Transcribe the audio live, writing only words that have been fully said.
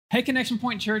Hey, Connection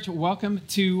Point Church, welcome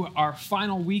to our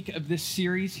final week of this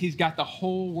series. He's got the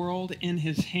whole world in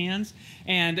his hands,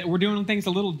 and we're doing things a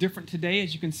little different today.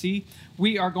 As you can see,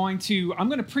 I'm going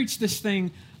to preach this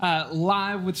thing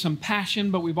live with some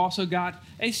passion, but we've also got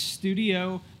a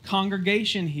studio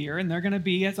congregation here, and they're going to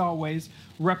be, as always,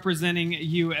 representing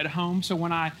you at home. So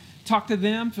when I talk to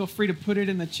them, feel free to put it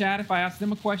in the chat if I ask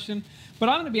them a question. But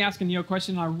I'm going to be asking you a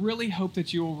question, and I really hope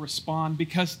that you will respond,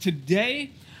 because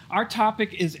today, our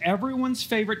topic is everyone's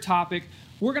favorite topic.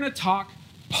 We're going to talk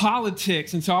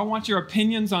politics. And so I want your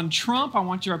opinions on Trump. I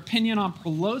want your opinion on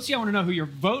Pelosi. I want to know who you're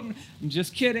voting. I'm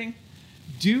just kidding.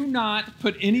 Do not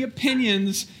put any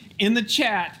opinions in the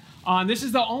chat on. This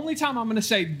is the only time I'm going to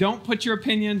say, don't put your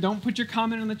opinion, don't put your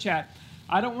comment in the chat.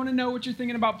 I don't want to know what you're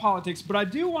thinking about politics, but I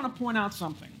do want to point out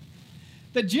something.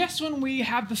 That just when we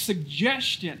have the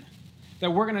suggestion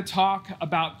that we're going to talk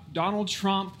about Donald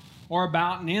Trump, or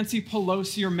about Nancy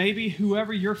Pelosi, or maybe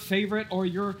whoever your favorite or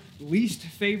your least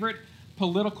favorite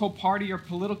political party or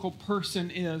political person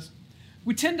is,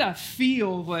 we tend to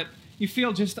feel that you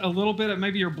feel just a little bit of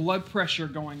maybe your blood pressure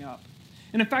going up.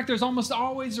 And in fact, there's almost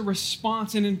always a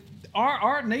response, and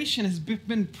our nation has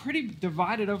been pretty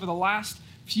divided over the last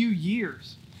few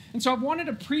years. And so I wanted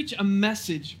to preach a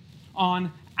message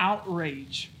on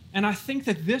outrage. And I think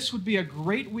that this would be a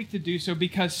great week to do so,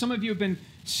 because some of you have been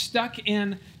stuck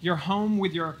in your home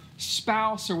with your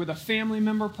spouse or with a family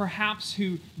member perhaps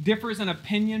who differs in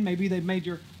opinion. Maybe they've made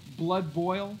your blood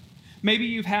boil. Maybe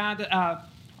you've had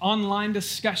online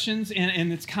discussions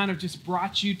and it's kind of just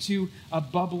brought you to a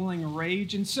bubbling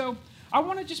rage. And so I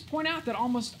want to just point out that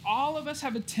almost all of us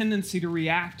have a tendency to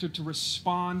react or to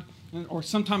respond or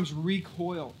sometimes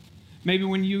recoil. Maybe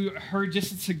when you heard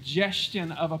just a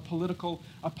suggestion of a political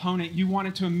opponent, you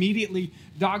wanted to immediately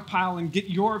dogpile and get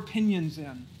your opinions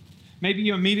in. Maybe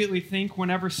you immediately think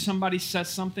whenever somebody says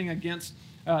something against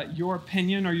your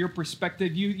opinion or your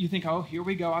perspective, you think, oh, here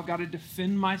we go. I've got to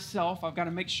defend myself. I've got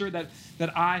to make sure that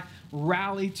I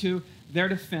rally to their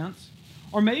defense.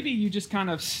 Or maybe you just kind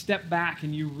of step back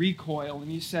and you recoil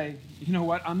and you say, you know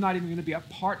what, I'm not even going to be a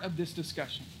part of this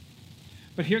discussion.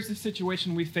 But here's the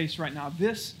situation we face right now.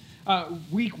 This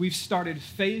week, we've started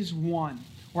phase one.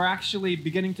 We're actually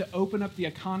beginning to open up the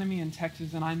economy in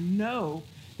Texas, and I know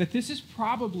that this is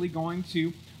probably going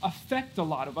to affect a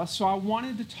lot of us, so I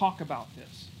wanted to talk about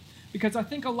this. Because I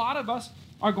think a lot of us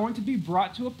are going to be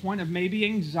brought to a point of maybe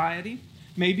anxiety,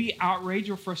 maybe outrage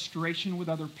or frustration with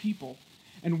other people.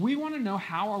 And we want to know,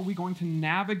 how are we going to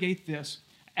navigate this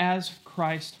as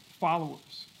Christ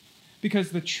followers?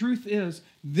 Because the truth is,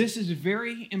 this is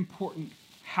very important,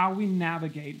 how we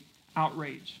navigate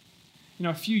outrage. You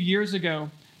know, a few years ago,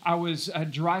 I was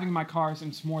driving my car, and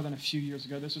it's more than a few years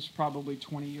ago. This was probably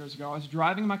 20 years ago. I was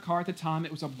driving my car at the time.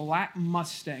 It was a black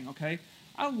Mustang, okay?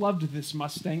 I loved this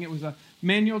Mustang. It was a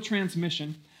manual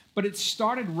transmission, but it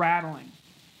started rattling.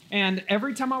 And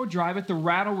every time I would drive it, the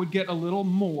rattle would get a little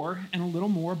more and a little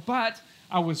more, but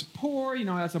I was poor, you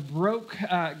know, as a broke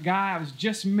guy. I was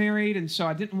just married, and so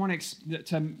I didn't want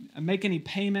to make any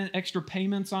extra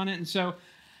payments on it, and so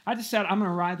I just said, I'm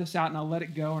going to ride this out, and I'll let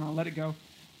it go, and I'll let it go.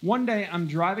 One day, I'm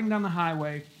driving down the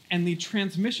highway, and the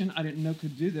transmission, I didn't know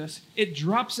could do this, it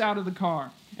drops out of the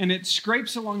car, and it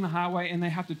scrapes along the highway, and they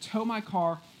have to tow my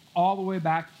car all the way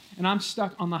back, and I'm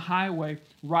stuck on the highway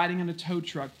riding in a tow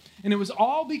truck. And it was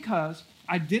all because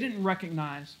I didn't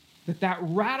recognize that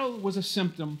rattle was a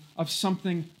symptom of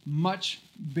something much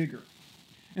bigger.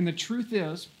 And the truth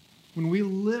is, when we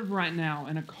live right now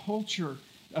in a culture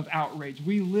of outrage,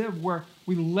 we live where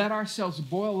we let ourselves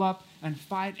boil up and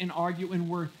fight and argue, and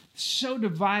we're so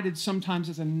divided sometimes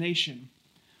as a nation.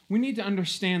 We need to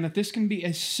understand that this can be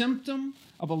a symptom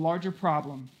of a larger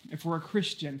problem if we're a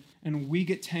Christian and we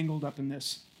get tangled up in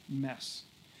this mess.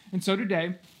 And so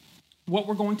today, what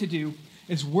we're going to do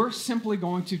is we're simply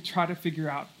going to try to figure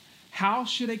out, how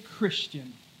should a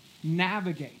Christian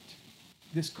navigate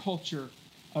this culture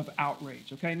of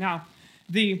outrage? Okay, now,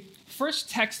 the first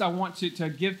text I want to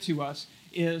give to us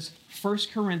is 1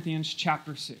 Corinthians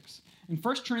chapter 6. In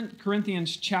 1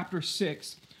 Corinthians chapter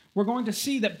 6, we're going to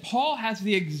see that Paul has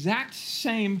the exact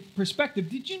same perspective.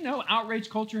 Did you know outrage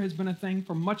culture has been a thing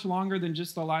for much longer than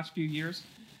just the last few years?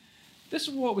 This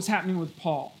is what was happening with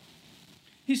Paul.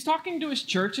 He's talking to his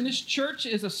church, and his church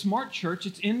is a smart church.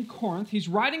 It's in Corinth. He's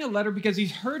writing a letter because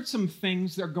he's heard some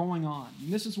things that are going on.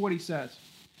 And this is what he says.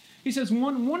 He says,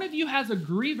 when one of you has a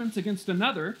grievance against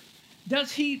another,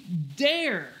 does he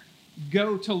dare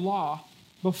go to law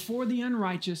before the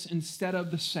unrighteous instead of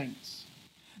the saints?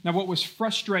 Now, what was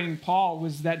frustrating Paul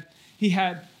was that he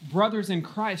had brothers in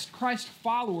Christ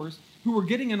followers, who were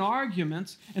getting in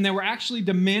arguments, and they were actually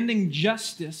demanding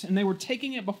justice, and they were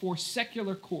taking it before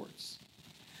secular courts.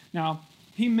 Now,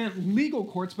 he meant legal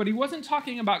courts, but he wasn't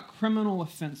talking about criminal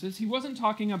offenses. He wasn't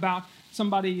talking about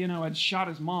somebody, had shot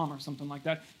his mom or something like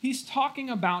that. He's talking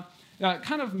about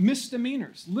kind of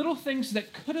misdemeanors, little things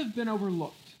that could have been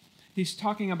overlooked. He's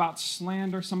talking about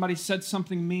slander. Somebody said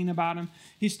something mean about him.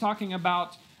 He's talking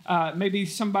about maybe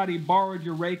somebody borrowed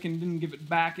your rake and didn't give it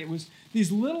back. It was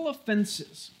these little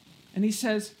offenses. And he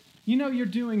says, you're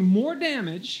doing more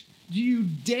damage. Do you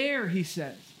dare, he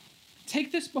says,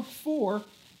 take this before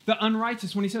the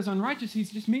unrighteous. When he says unrighteous,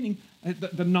 he's just meaning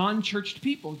the non-churched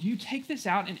people. Do you take this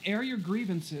out and air your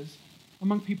grievances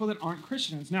among people that aren't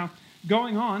Christians? Now,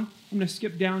 going on, I'm going to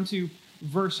skip down to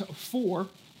verse 4.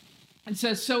 It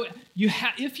says, so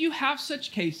if you have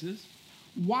such cases,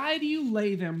 why do you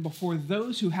lay them before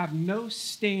those who have no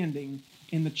standing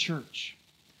in the church?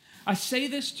 I say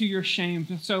this to your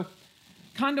shame. So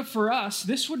kind of for us,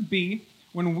 this would be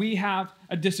when we have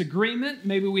a disagreement,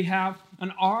 maybe we have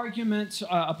an argument,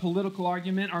 a political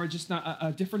argument, or just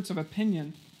a difference of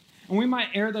opinion, and we might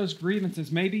air those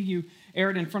grievances. Maybe you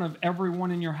air it in front of everyone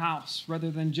in your house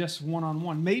rather than just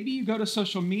one-on-one. Maybe you go to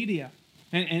social media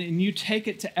and you take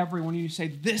it to everyone and you say,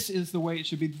 this is the way it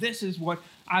should be. This is what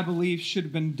I believe should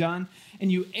have been done.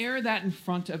 And you air that in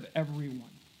front of everyone.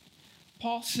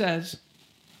 Paul says,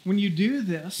 when you do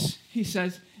this, he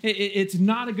says, it's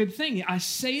not a good thing. I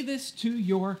say this to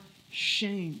your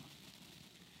shame.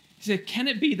 He said, can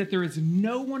it be that there is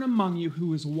no one among you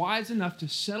who is wise enough to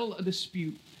settle a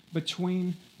dispute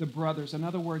between the brothers? In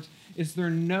other words, is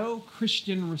there no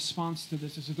Christian response to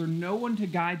this? Is there no one to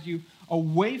guide you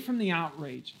away from the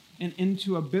outrage and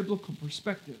into a biblical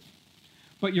perspective?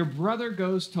 But your brother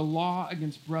goes to law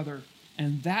against brother,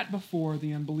 and that before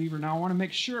the unbeliever. Now, I want to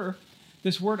make sure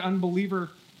this word unbeliever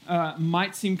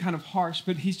might seem kind of harsh,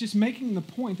 but he's just making the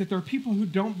point that there are people who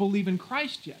don't believe in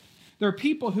Christ yet. There are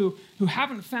people who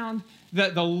haven't found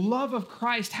the love of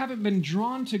Christ, haven't been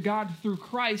drawn to God through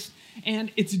Christ,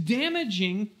 and it's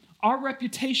damaging our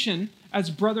reputation as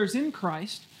brothers in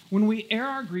Christ when we air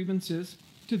our grievances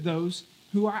to those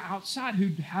who are outside, who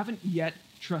haven't yet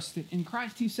trusted in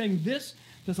Christ. He's saying this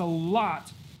does a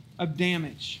lot of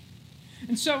damage.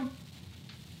 And so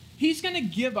he's going to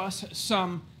give us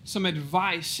some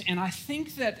advice, and I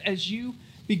think that as you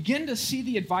begin to see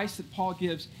the advice that Paul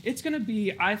gives, it's going to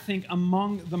be, I think,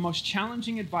 among the most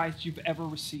challenging advice you've ever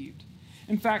received.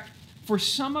 In fact, for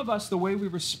some of us, the way we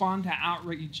respond to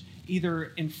outrage,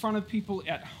 either in front of people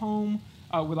at home,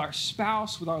 with our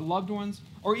spouse, with our loved ones,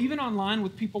 or even online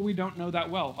with people we don't know that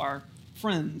well, our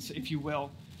friends, if you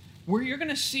will, where you're going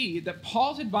to see that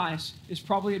Paul's advice is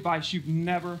probably advice you've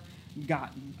never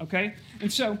gotten, okay?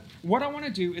 And so what I want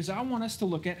to do is I want us to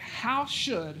look at how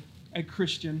should a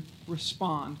Christian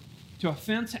respond to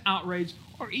offense, outrage,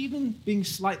 or even being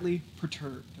slightly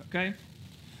perturbed, okay?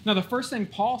 Now, the first thing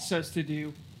Paul says to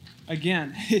do,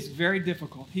 again, is very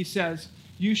difficult. He says,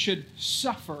 you should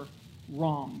suffer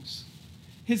wrongs.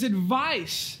 His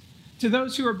advice to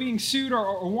those who are being sued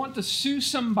or want to sue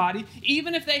somebody,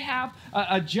 even if they have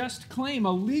a just claim,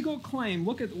 a legal claim,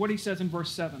 look at what he says in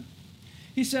verse 7.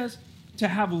 He says, to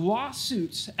have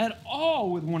lawsuits at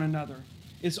all with one another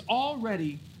is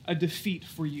already a defeat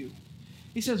for you.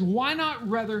 He says, why not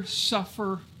rather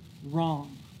suffer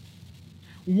wrong?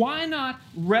 Why not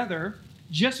rather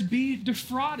just be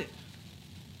defrauded?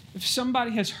 If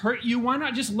somebody has hurt you, why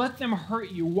not just let them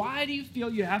hurt you? Why do you feel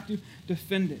you have to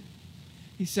defend it?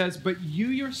 He says, but you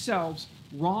yourselves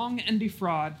wrong and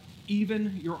defraud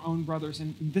even your own brothers.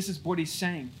 And this is what he's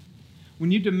saying.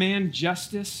 When you demand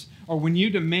justice, or when you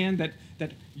demand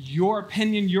that your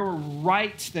opinion, your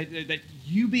right, that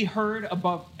you be heard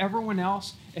above everyone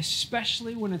else,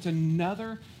 especially when it's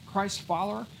another Christ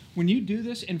follower, when you do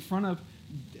this in front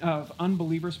of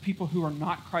unbelievers, people who are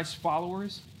not Christ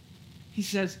followers, he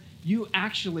says, you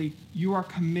are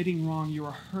committing wrong. You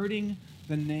are hurting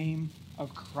the name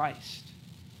of Christ.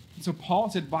 And so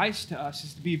Paul's advice to us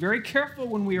is to be very careful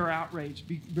when we are outraged.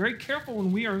 Be very careful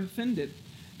when we are offended,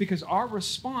 because our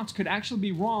response could actually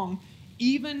be wrong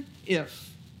even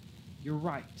if you're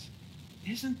right.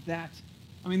 Isn't that,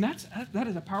 that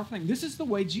is a powerful thing. This is the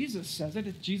way Jesus says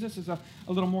it. Jesus is a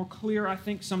little more clear, I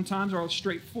think, sometimes, or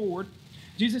straightforward.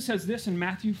 Jesus says this in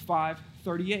Matthew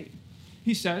 5:38.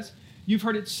 He says, you've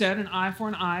heard it said, an eye for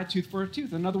an eye, a tooth for a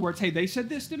tooth. In other words, hey, they said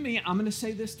this to me, I'm going to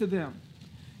say this to them.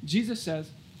 Jesus says,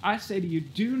 I say to you,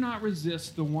 do not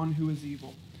resist the one who is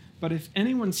evil. But if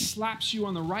anyone slaps you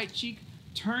on the right cheek,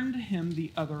 turn to him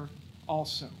the other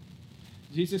also.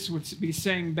 Jesus would be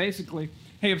saying basically,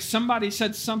 hey, if somebody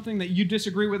said something that you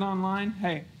disagree with online,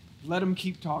 hey, Let them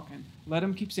keep talking. Let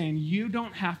them keep saying, you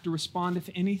don't have to respond. If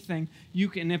anything, you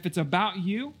can, if it's about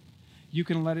you, you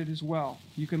can let it as well.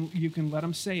 You can let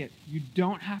them say it. You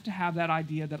don't have to have that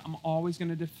idea that I'm always going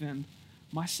to defend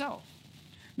myself.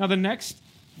 Now, the next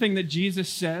thing that Jesus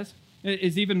says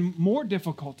is even more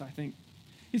difficult, I think.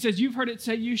 He says, you've heard it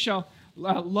say, you shall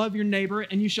love your neighbor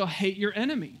and you shall hate your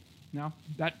enemy. Now,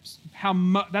 that's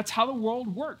how the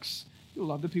world works. You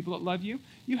love the people that love you.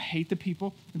 You hate the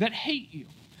people that hate you.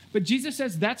 But Jesus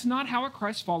says that's not how a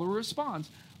Christ follower responds.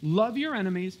 Love your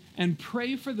enemies and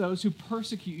pray for those who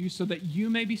persecute you so that you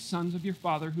may be sons of your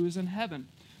Father who is in heaven.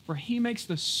 For he makes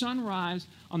the sun rise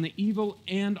on the evil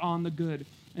and on the good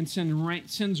and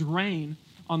sends rain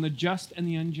on the just and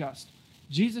the unjust.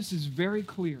 Jesus is very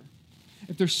clear.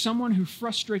 If there's someone who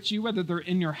frustrates you, whether they're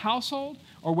in your household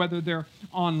or whether they're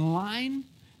online,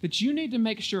 that you need to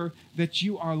make sure that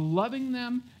you are loving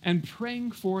them and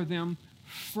praying for them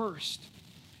first.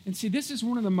 And see, this is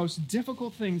one of the most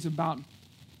difficult things about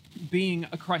being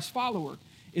a Christ follower,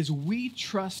 is we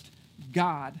trust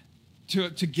God to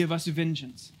give us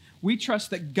vengeance. We trust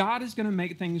that God is going to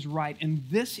make things right, and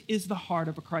this is the heart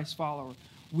of a Christ follower.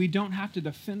 We don't have to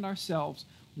defend ourselves.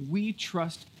 We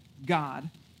trust God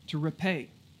to repay.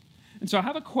 And so I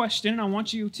have a question, and I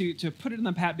want you to put it in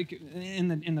the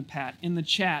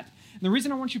chat. And the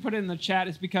reason I want you to put it in the chat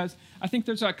is because I think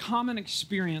there's a common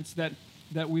experience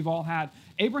that we've all had.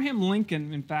 Abraham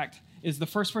Lincoln, in fact, is the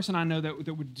first person I know that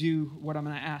would do what I'm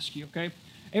going to ask you, okay?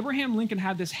 Abraham Lincoln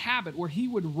had this habit where he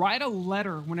would write a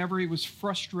letter whenever he was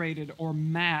frustrated or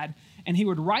mad, and he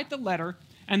would write the letter,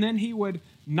 and then he would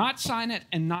not sign it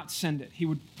and not send it. He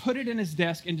would put it in his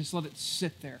desk and just let it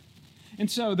sit there.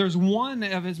 And so there's one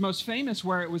of his most famous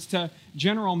where it was to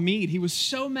General Meade. He was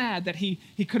so mad that he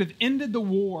could have ended the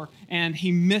war, and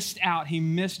he missed out. He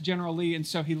missed General Lee, and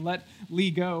so he let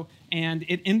Lee go, and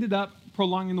it ended up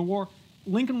prolonging the war.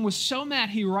 Lincoln was so mad,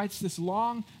 he writes this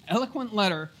long, eloquent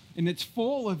letter, and it's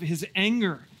full of his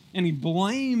anger, and he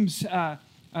blames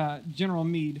General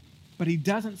Meade, but he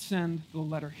doesn't send the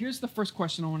letter. Here's the first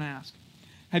question I want to ask.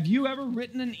 Have you ever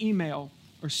written an email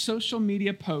or social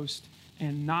media post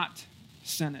and not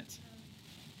sent it?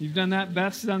 You've done that?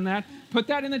 Beth's done that? Put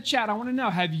that in the chat. I want to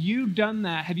know, have you done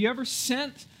that? Have you ever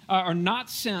sent or not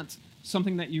sent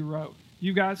something that you wrote?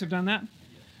 You guys have done that?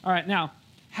 All right, now,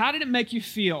 how did it make you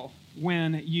feel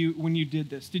when you did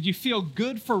this? Did you feel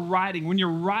good for writing? When you're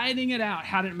writing it out,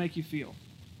 how did it make you feel?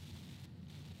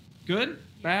 Good?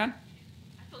 Bad?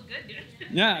 I feel good.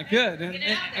 Yeah, good. Get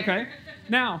it out there. Okay.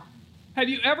 Now, have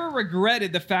you ever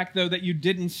regretted the fact, though, that you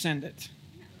didn't send it?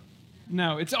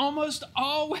 No, it's almost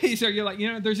always, or you're like,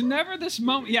 there's never this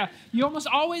moment. Yeah, you almost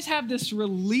always have this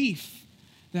relief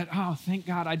that, oh, thank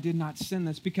God I did not send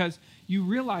this, because you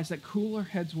realize that cooler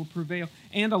heads will prevail.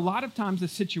 And a lot of times the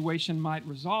situation might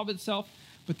resolve itself,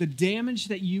 but the damage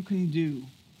that you can do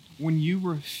when you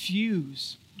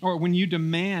refuse, or when you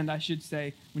demand, I should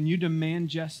say, when you demand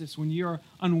justice, when you're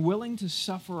unwilling to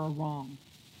suffer a wrong,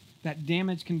 that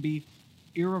damage can be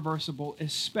irreversible,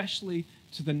 especially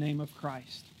to the name of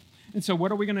Christ. And so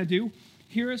what are we going to do?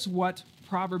 Here's what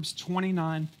Proverbs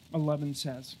 29:11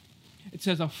 says. It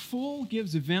says, a fool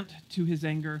gives vent to his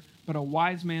anger, but a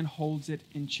wise man holds it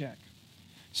in check.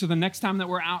 So the next time that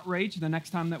we're outraged, the next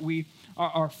time that we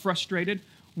are frustrated,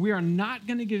 we are not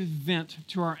going to give vent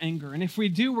to our anger. And if we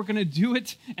do, we're going to do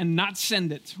it and not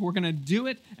send it. We're going to do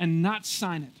it and not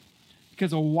sign it,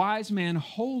 because a wise man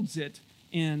holds it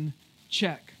in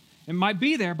check. It might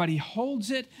be there, but he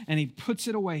holds it and he puts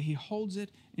it away. He holds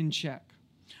it in check.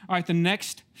 All right, the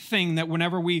next thing that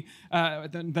whenever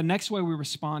the next way we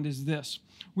respond is this.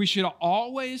 We should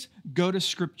always go to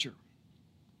Scripture.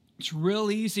 It's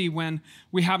real easy when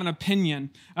we have an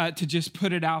opinion to just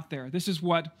put it out there. This is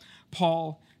what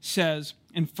Paul says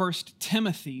in 1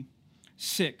 Timothy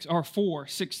 4,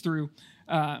 6 through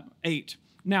 8.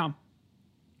 Now,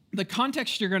 the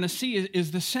context you're going to see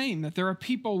is the same, that there are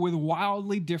people with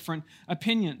wildly different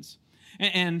opinions.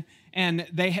 And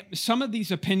some of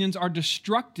these opinions are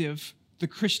destructive. The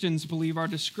Christians believe are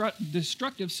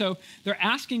destructive. So they're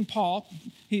asking Paul,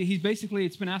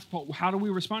 it's been asked Paul, how do we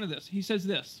respond to this? He says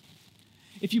this: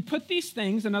 if you put these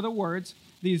things, in other words,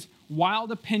 these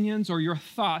wild opinions or your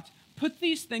thought, put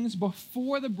these things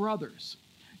before the brothers,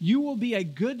 you will be a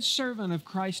good servant of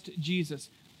Christ Jesus.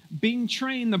 Being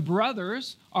trained, the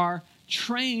brothers are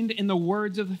trained in the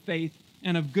words of the faith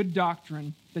and of good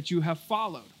doctrine that you have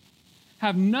followed.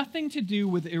 Have nothing to do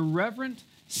with irreverent,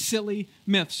 silly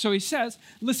myths. So he says,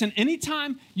 listen,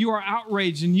 anytime you are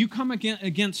outraged and you come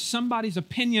against somebody's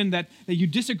opinion that you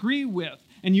disagree with,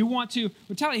 and you want to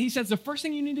retaliate, he says the first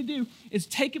thing you need to do is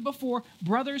take it before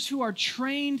brothers who are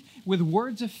trained with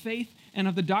words of faith and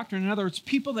of the doctrine. In other words,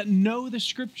 people that know the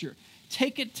scripture.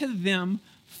 Take it to them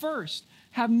first.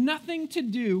 Have nothing to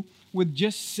do with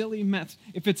just silly myths.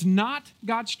 If it's not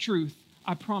God's truth,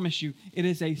 I promise you, it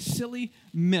is a silly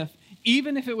myth.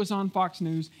 Even if it was on Fox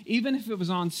News, even if it was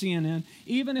on CNN,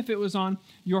 even if it was on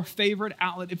your favorite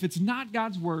outlet, if it's not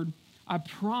God's word, I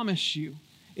promise you,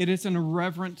 it is an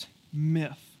irreverent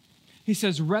myth. He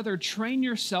says, rather train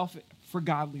yourself for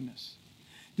godliness.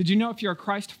 Did you know if you're a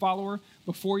Christ follower,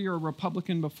 before you're a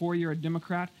Republican, before you're a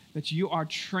Democrat, that you are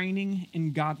training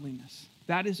in godliness?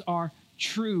 That is our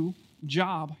true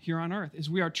job here on earth, is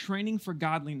we are training for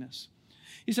godliness.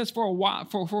 He says for a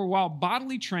while,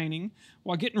 bodily training,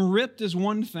 while getting ripped is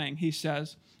one thing, he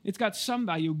says, it's got some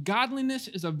value. Godliness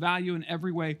is a value in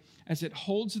every way as it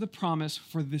holds the promise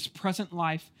for this present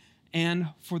life and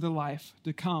for the life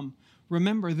to come.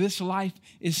 Remember, this life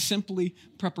is simply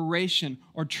preparation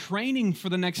or training for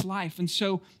the next life. And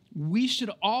so we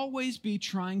should always be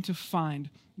trying to find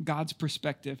God's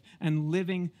perspective and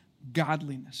living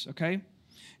godliness, okay?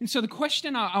 And so the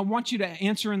question I want you to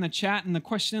answer in the chat, and the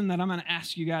question that I'm going to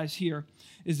ask you guys here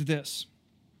is this.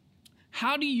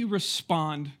 How do you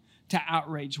respond to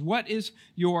outrage? What is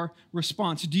your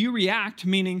response? Do you react,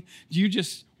 meaning do you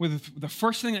just, with the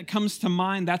first thing that comes to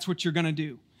mind, that's what you're going to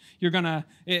do? You're going to,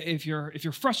 if you're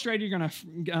frustrated, you're going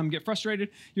to get frustrated.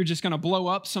 You're just going to blow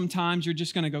up sometimes. You're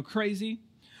just going to go crazy.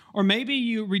 Or maybe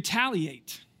you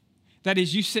retaliate. That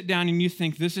is, you sit down and you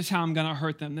think, this is how I'm going to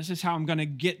hurt them. This is how I'm going to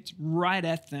get right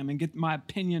at them and get my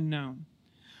opinion known.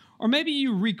 Or maybe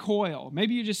you recoil.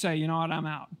 Maybe you just say, you know what, I'm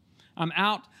out. I'm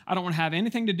out. I don't want to have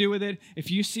anything to do with it.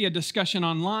 If you see a discussion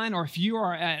online, or if you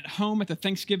are at home at the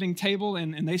Thanksgiving table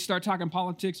and they start talking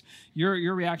politics,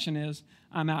 your reaction is,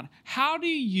 I'm out. How do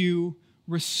you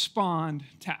respond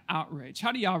to outrage?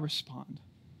 How do y'all respond?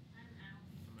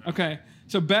 I'm out. Okay.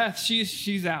 So Beth,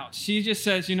 she's out. She just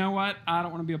says, you know what? I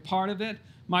don't want to be a part of it.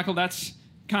 Michael, that's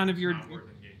kind of your...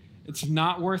 It's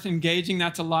not worth engaging.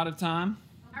 That's a lot of time.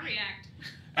 I react.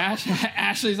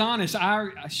 Ashley's honest.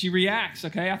 She reacts,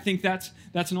 okay? I think that's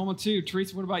normal too.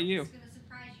 Teresa, what about you? It's going to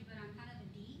surprise you, but I'm kind of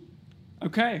a D.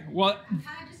 Okay, well... I'm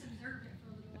kind of just observed it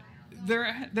for a little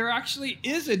while. There actually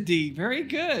is a D. Very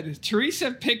good.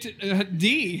 Teresa picked a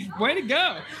D. Way to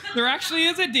go. There actually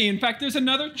is a D. In fact, there's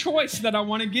another choice that I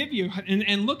want to give you.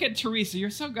 And look at Teresa. You're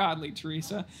so godly,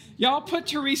 Teresa. Y'all put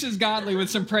Teresa's godly with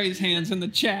some praise hands in the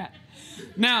chat.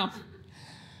 Now,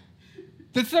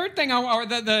 the third thing, or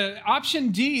the option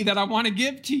D that I want to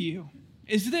give to you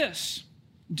is this.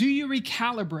 Do you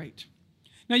recalibrate?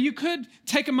 Now, you could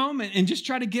take a moment and just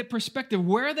try to get perspective.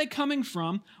 Where are they coming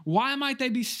from? Why might they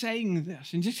be saying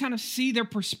this? And just kind of see their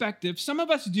perspective. Some of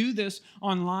us do this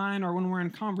online or when we're in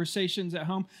conversations at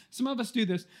home. Some of us do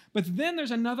this. But then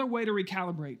there's another way to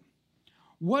recalibrate.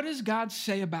 What does God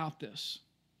say about this?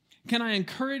 Can I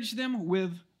encourage them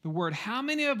with the word? How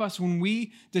many of us, when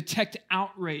we detect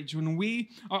outrage, when we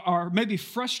are maybe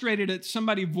frustrated at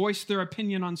somebody voice their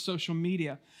opinion on social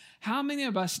media, how many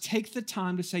of us take the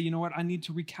time to say, you know what, I need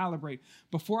to recalibrate.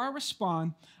 Before I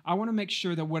respond, I want to make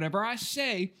sure that whatever I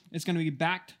say is going to be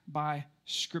backed by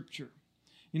Scripture.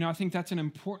 You know, I think that's an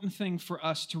important thing for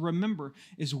us to remember,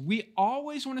 is we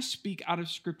always want to speak out of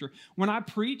Scripture. When I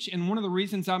preach, and one of the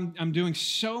reasons I'm doing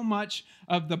so much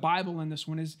of the Bible in this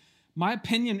one is my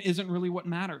opinion isn't really what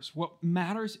matters. What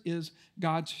matters is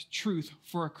God's truth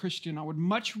for a Christian. I would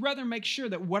much rather make sure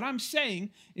that what I'm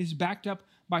saying is backed up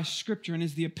by Scripture and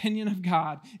is the opinion of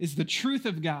God, is the truth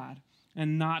of God,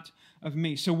 and not of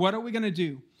me. So what are we going to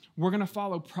do? We're going to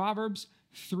follow Proverbs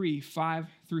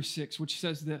 3:5-6, which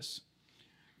says this: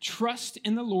 trust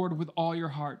in the Lord with all your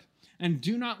heart, and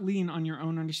do not lean on your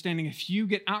own understanding. If you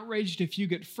get outraged, if you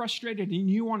get frustrated, and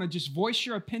you want to just voice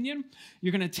your opinion,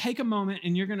 you're going to take a moment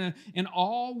and you're going to, in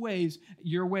all ways,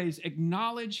 your ways,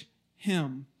 acknowledge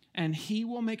Him, and He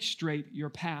will make straight your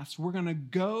paths. We're going to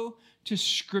go to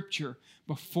Scripture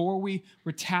before we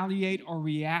retaliate or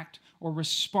react or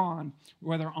respond,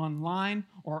 whether online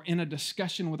or in a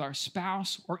discussion with our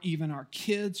spouse or even our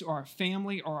kids or our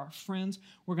family or our friends.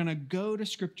 We're going to go to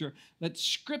Scripture. Let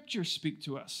Scripture speak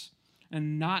to us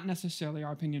and not necessarily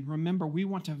our opinion. Remember, we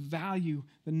want to value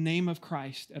the name of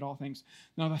Christ at all things.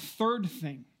 Now, the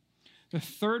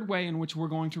third way in which we're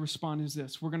going to respond is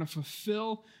this: we're going to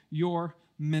fulfill your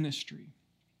ministry.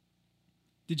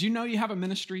 Did you know you have a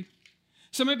ministry?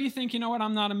 Some of you think, you know what,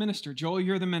 I'm not a minister. Joel,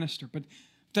 you're the minister. But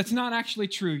that's not actually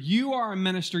true. You are a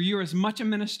minister. You're as much a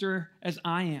minister as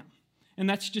I am. And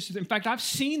that's just, in fact, I've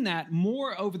seen that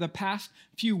more over the past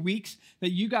few weeks that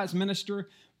you guys minister,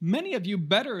 many of you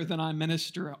better than I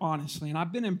minister, honestly. And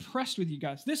I've been impressed with you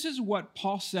guys. This is what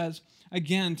Paul says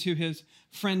again to his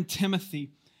friend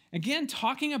Timothy. Again,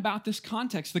 talking about this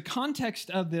context. The context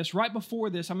of this, right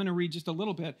before this, I'm going to read just a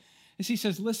little bit, is he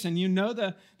says, listen, you know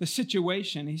the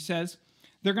situation. He says,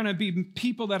 there are going to be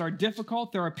people that are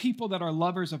difficult. There are people that are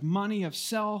lovers of money, of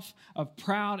self, of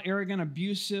proud, arrogant,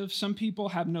 abusive. Some people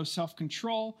have no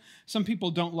self-control. Some people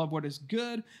don't love what is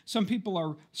good. Some people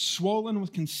are swollen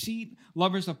with conceit,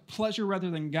 lovers of pleasure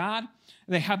rather than God.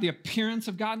 They have the appearance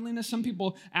of godliness. Some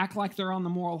people act like they're on the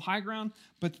moral high ground,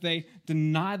 but they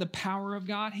deny the power of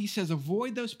God. He says,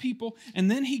 avoid those people. And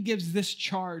then he gives this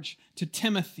charge to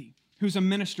Timothy, who's a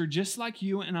minister just like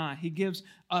you and I. He gives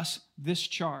us this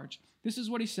charge. This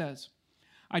is what he says.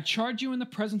 I charge you in the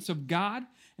presence of God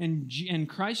and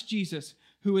Christ Jesus,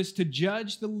 who is to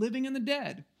judge the living and the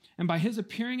dead, and by his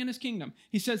appearing in his kingdom.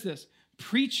 He says this,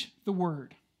 preach the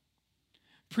word.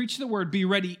 Preach the word. Be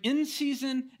ready in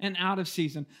season and out of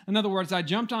season. In other words, I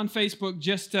jumped on Facebook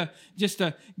just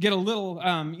to get a little,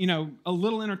 a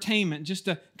little entertainment, just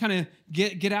to kind of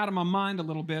get out of my mind a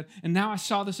little bit. And now I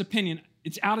saw this opinion.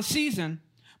 It's out of season,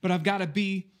 but I've got to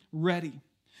be ready.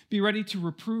 Be ready to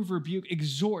reprove, rebuke,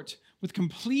 exhort with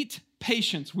complete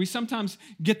patience. We sometimes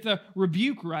get the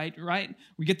rebuke right?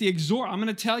 We get the exhort. I'm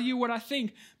going to tell you what I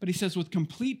think. But he says with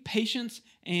complete patience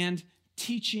and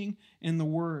teaching in the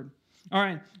word. All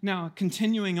right, now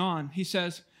continuing on, he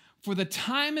says, for the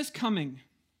time is coming.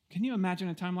 Can you imagine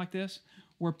a time like this?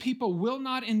 Where people will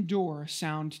not endure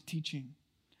sound teaching,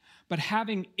 but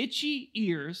having itching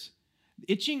ears,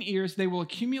 they will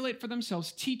accumulate for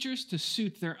themselves teachers to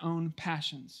suit their own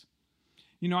passions.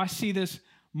 You know, I see this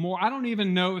more. I don't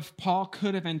even know if Paul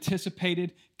could have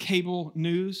anticipated cable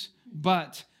news,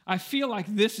 but I feel like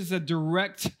this is a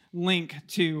direct link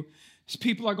to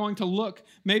people are going to look.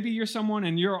 Maybe you're someone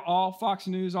and you're all Fox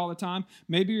News all the time.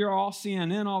 Maybe you're all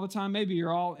CNN all the time. Maybe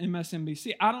you're all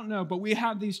MSNBC. I don't know, but we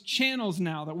have these channels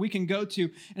now that we can go to,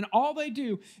 and all they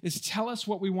do is tell us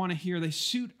what we want to hear. They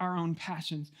suit our own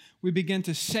passions. We begin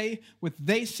to say what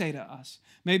they say to us.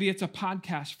 Maybe it's a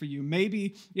podcast for you.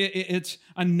 Maybe it's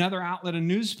another outlet, a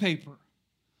newspaper.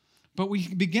 But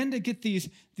we begin to get these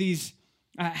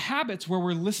habits where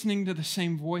we're listening to the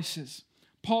same voices.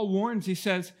 Paul warns, he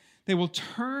says, they will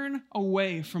turn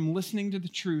away from listening to the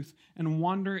truth and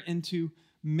wander into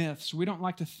myths. We don't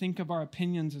like to think of our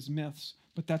opinions as myths,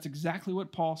 but that's exactly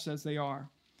what Paul says they are.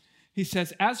 He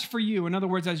says, as for you, in other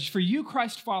words, as for you,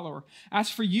 Christ follower,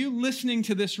 as for you listening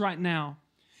to this right now,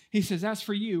 he says, as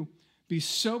for you, be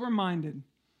sober-minded.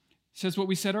 Says what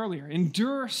we said earlier,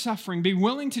 endure suffering, be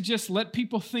willing to just let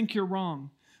people think you're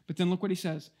wrong. But then look what he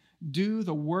says, do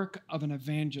the work of an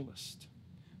evangelist.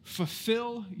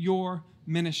 Fulfill your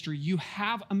ministry. You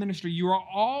have a ministry. You are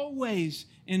always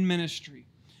in ministry.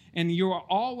 And you are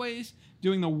always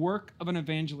doing the work of an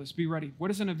evangelist. Be ready. What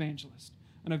is an evangelist?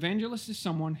 An evangelist is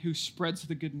someone who spreads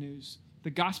the good news. The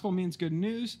gospel means good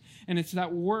news, and it's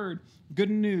that word,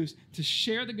 good news. To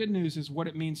share the good news is what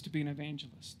it means to be an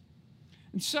evangelist.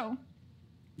 And so,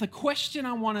 the question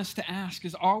I want us to ask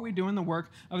is, are we doing the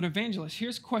work of an evangelist?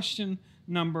 Here's question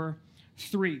number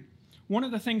 3. One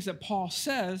of the things that Paul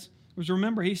says was,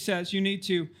 remember, he says you need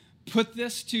to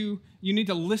you need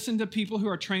to listen to people who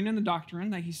are trained in the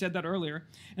doctrine. Like he said that earlier.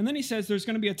 And then he says there's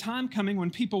going to be a time coming when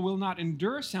people will not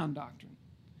endure sound doctrine.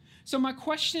 So my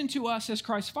question to us as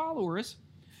Christ followers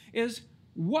is,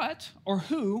 what or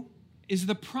who is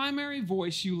the primary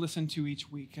voice you listen to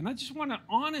each week? And I just want to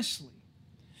honestly,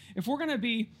 if we're going to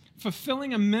be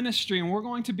fulfilling a ministry and we're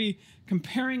going to be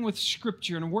comparing with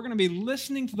Scripture and we're going to be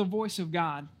listening to the voice of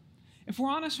God, if we're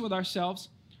honest with ourselves,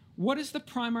 what is the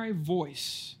primary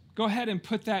voice? Go ahead and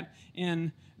put that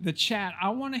in the chat. I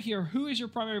want to hear, who is your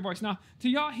primary voice? Now, to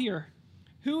y'all here,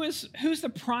 who's the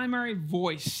primary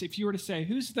voice? If you were to say,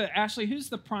 who's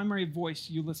the primary voice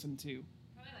you listen to?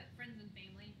 Probably like friends and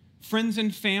family. Friends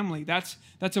and family.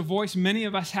 That's a voice many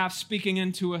of us have speaking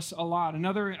into us a lot.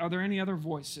 Are there any other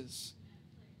voices?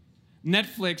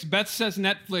 Netflix. Beth says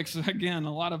Netflix. Again,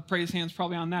 a lot of praise hands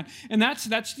probably on that. And that's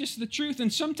just the truth.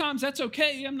 And sometimes that's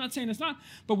okay. I'm not saying it's not.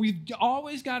 But we've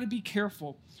always got to be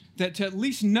careful that to at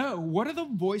least know what are the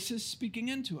voices speaking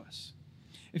into us.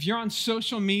 If you're on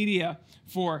social media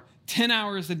for 10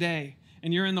 hours a day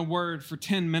and you're in the Word for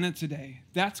 10 minutes a day,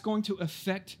 that's going to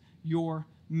affect your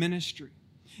ministry.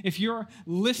 If you're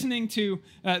listening to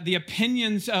the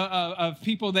opinions of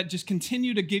people that just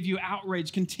continue to give you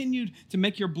outrage, continue to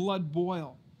make your blood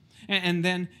boil, and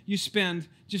then you spend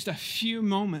just a few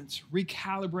moments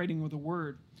recalibrating with the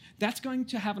Word, that's going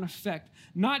to have an effect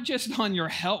not just on your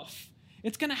health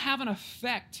it's going to have an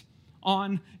effect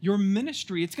on your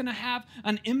ministry. It's going to have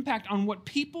an impact on what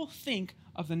people think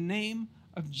of the name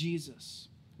of Jesus.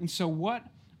 And so what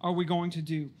are we going to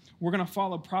do? We're going to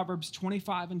follow Proverbs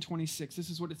 25 and 26. This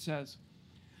is what it says.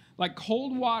 Like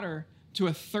cold water to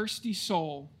a thirsty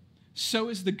soul, so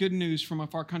is the good news from a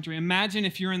far country. Imagine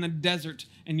if you're in the desert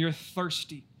and you're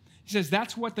thirsty. He says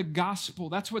that's what the gospel,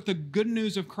 that's what the good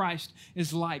news of Christ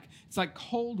is like. It's like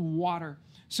cold water.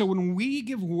 So when we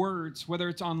give words, whether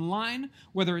it's online,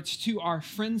 whether it's to our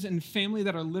friends and family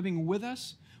that are living with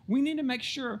us, we need to make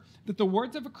sure that the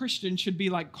words of a Christian should be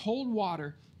like cold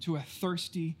water to a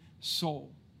thirsty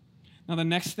soul. Now, the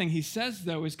next thing he says,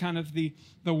 though, is kind of the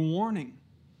warning.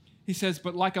 He says,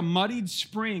 but like a muddied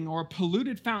spring or a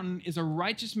polluted fountain is a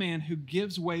righteous man who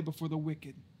gives way before the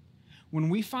wicked. When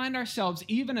we find ourselves,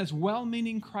 even as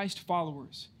well-meaning Christ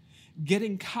followers,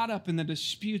 getting caught up in the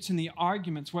disputes and the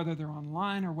arguments, whether they're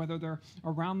online or whether they're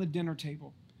around the dinner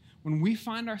table, when we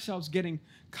find ourselves getting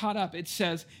caught up, it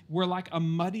says we're like a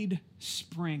muddied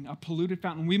spring, a polluted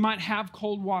fountain. We might have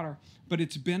cold water, but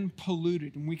it's been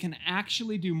polluted, and we can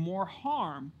actually do more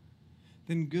harm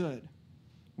than good.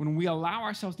 When we allow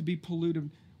ourselves to be polluted,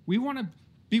 we want to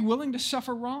be willing to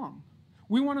suffer wrong.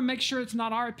 We want to make sure it's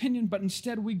not our opinion, but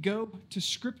instead we go to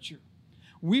Scripture.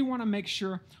 We want to make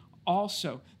sure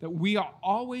also that we are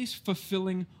always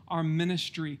fulfilling our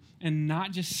ministry and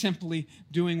not just simply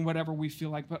doing whatever we feel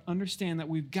like, but understand that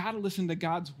we've got to listen to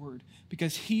God's word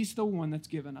because he's the one that's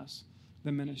given us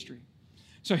the ministry.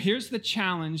 So here's the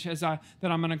challenge that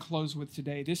I'm going to close with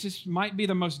today. Might be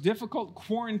the most difficult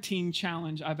quarantine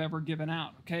challenge I've ever given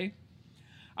out, okay?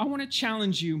 I want to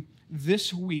challenge you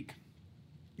this week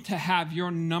to have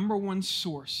your number one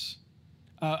source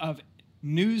of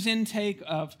news intake,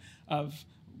 of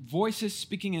voices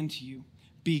speaking into you,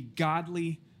 be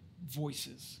godly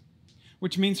voices.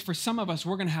 Which means for some of us,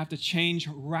 we're going to have to change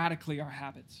radically our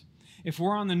habits. If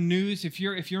we're on the news, if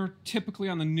you're typically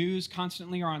on the news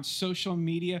constantly or on social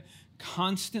media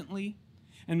constantly,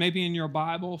 and maybe in your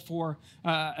Bible for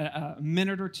a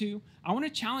minute or two, I want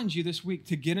to challenge you this week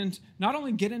to not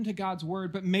only get into God's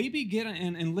word, but maybe get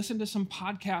in and listen to some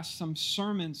podcasts, some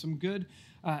sermons, some good,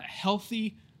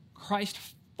 healthy,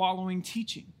 Christ-following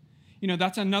teaching. You know,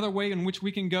 that's another way in which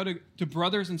we can go to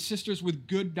brothers and sisters with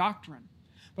good doctrine.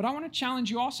 But I want to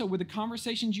challenge you also with the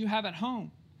conversations you have at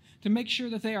home to make sure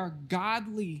that they are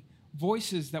godly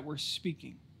voices that we're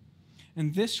speaking.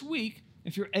 And this week,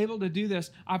 if you're able to do this,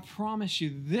 I promise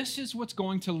you, this is what's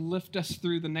going to lift us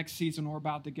through the next season we're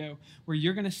about to go, where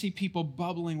you're going to see people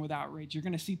bubbling with outrage. You're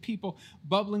going to see people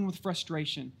bubbling with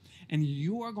frustration. And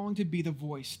you are going to be the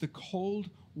voice, the cold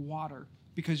water,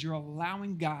 because you're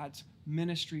allowing God's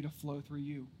ministry to flow through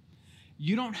you.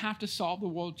 You don't have to solve the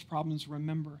world's problems.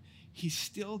 Remember, he's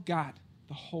still got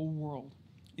the whole world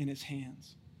in his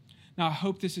hands. Now, I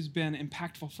hope this has been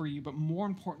impactful for you, but more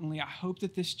importantly, I hope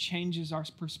that this changes our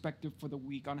perspective for the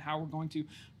week on how we're going to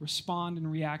respond and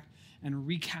react and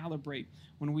recalibrate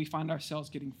when we find ourselves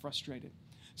getting frustrated.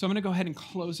 So I'm going to go ahead and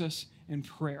close us in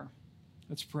prayer.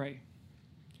 Let's pray.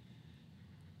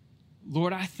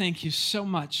 Lord, I thank you so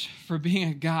much for being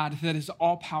a God that is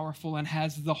all-powerful and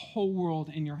has the whole world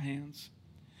in your hands.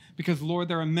 Because, Lord,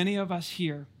 there are many of us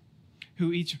here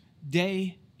who each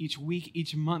day, each week,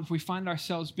 each month, we find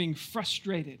ourselves being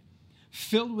frustrated,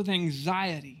 filled with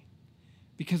anxiety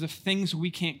because of things we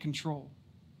can't control.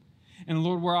 And,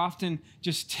 Lord, we're often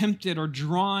just tempted or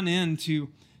drawn into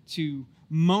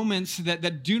moments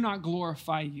that do not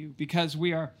glorify you because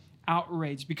we are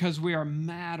outraged, because we are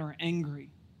mad or angry.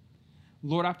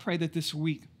 Lord, I pray that this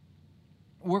week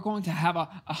we're going to have a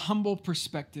humble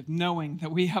perspective, knowing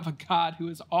that we have a God who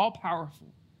is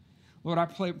all-powerful. Lord, I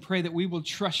pray that we will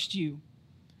trust you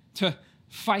to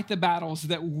fight the battles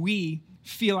that we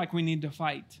feel like we need to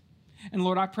fight. And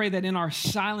Lord, I pray that in our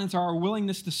silence or our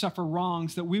willingness to suffer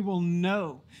wrongs, that we will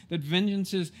know that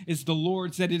vengeance is the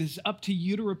Lord's, that it is up to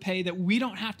you to repay, that we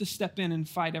don't have to step in and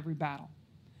fight every battle.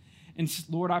 And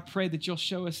Lord, I pray that you'll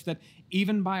show us that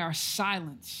even by our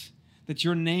silence, that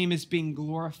your name is being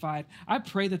glorified. I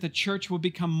pray that the church will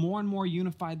become more and more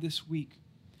unified this week,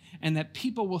 and that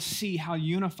people will see how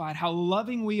unified, how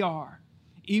loving we are,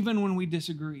 even when we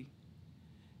disagree,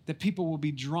 that people will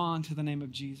be drawn to the name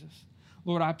of Jesus.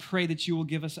 Lord, I pray that you will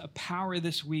give us a power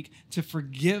this week to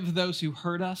forgive those who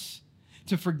hurt us,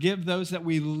 to forgive those that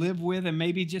we live with and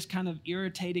maybe just kind of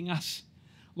irritating us.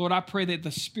 Lord, I pray that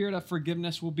the spirit of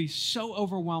forgiveness will be so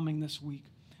overwhelming this week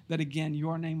that, again,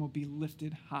 your name will be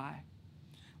lifted high.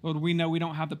 Lord, we know we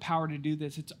don't have the power to do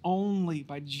this. It's only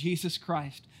by Jesus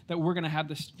Christ that we're going to have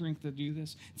the strength to do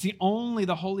this. It's only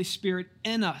the Holy Spirit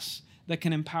in us that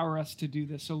can empower us to do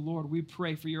this. So, Lord, we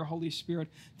pray for your Holy Spirit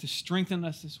to strengthen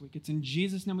us this week. It's in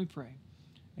Jesus' name we pray.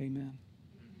 Amen.